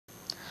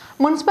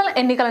Municipal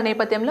ఎన్నికల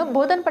నేపథ్యంలో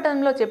బోధన్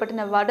పట్టణంలో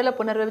చేపట్టిన వార్డుల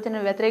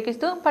పునర్విభజనను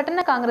వ్యతిరేకిస్తూ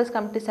పట్టణ కాంగ్రెస్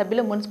కమిటీ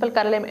సభ్యులు మున్సిపల్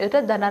కార్యాలయం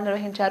ఎదుట ధర్నా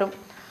నిర్వహించారు.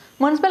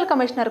 మున్సిపల్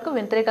కమిషనర్కు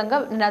వ్యతిరేకంగా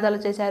నినాదాలు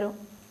చేశారు.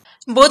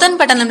 బోధన్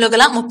పట్టణంలో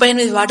గల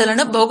 38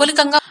 వార్డులను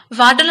భౌగోళికంగా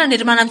వార్డుల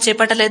నిర్మాణం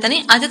చేపట్టలేదని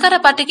అధికార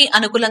పార్టీకి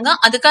అనుకూలంగా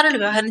అధికారులు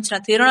వ్యవహరించిన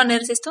తీరును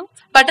నిరసిస్తూ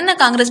పట్టణ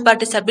కాంగ్రెస్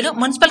పార్టీ సభ్యులు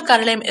మున్సిపల్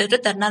కార్యాలయం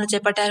ఎదుట ధర్నాలు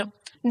చేపట్టారు.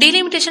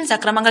 డీలిమిటేషన్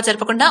సక్రమంగా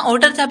జరపకుండా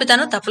ఓటర్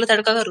జాబితాను తప్పుల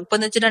తడకగా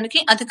రూపొందించడానికి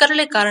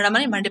అధికారులే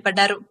కారణమని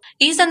మండిపడ్డారు.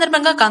 ఈ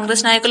సందర్భంగా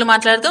కాంగ్రెస్ నాయకులు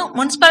మాట్లాడుతూ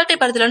మున్సిపాలిటీ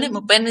పరిధిలోని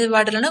 38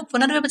 వార్డులను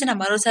పునర్విభజన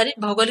మరోసారి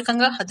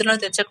భౌగోళికంగా హద్దులను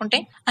తెరచకుంటే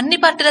అన్ని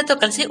పార్టీలతో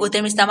కలిసి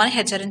ఉద్యమిస్తామని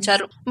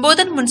హెచ్చరించారు.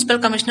 బోధన్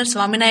మున్సిపల్ కమిషనర్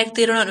స్వామినాయక్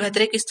తీరును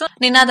వ్యతిరేకిస్తూ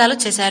నినాదాలు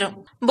చేశారు.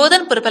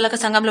 బోధన్ పురపాలక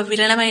సంఘంలో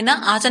విలీనమైన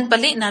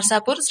ఆచన్పల్లి,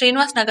 నర్సాపూర్,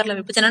 శ్రీనివాస్ నగర్ల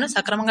విభజనను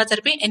సక్రమంగా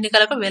జరిపి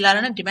ఎన్నికలకు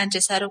వెళ్లాలని డిమాండ్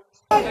చేశారు.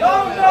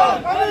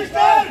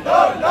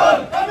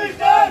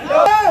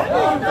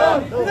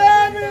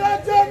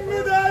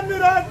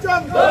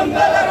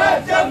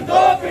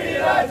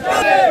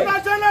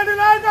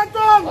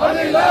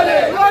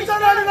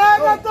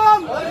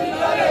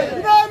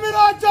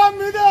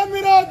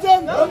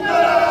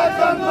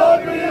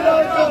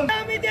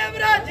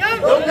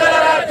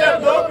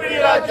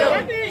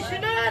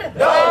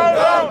 Kamister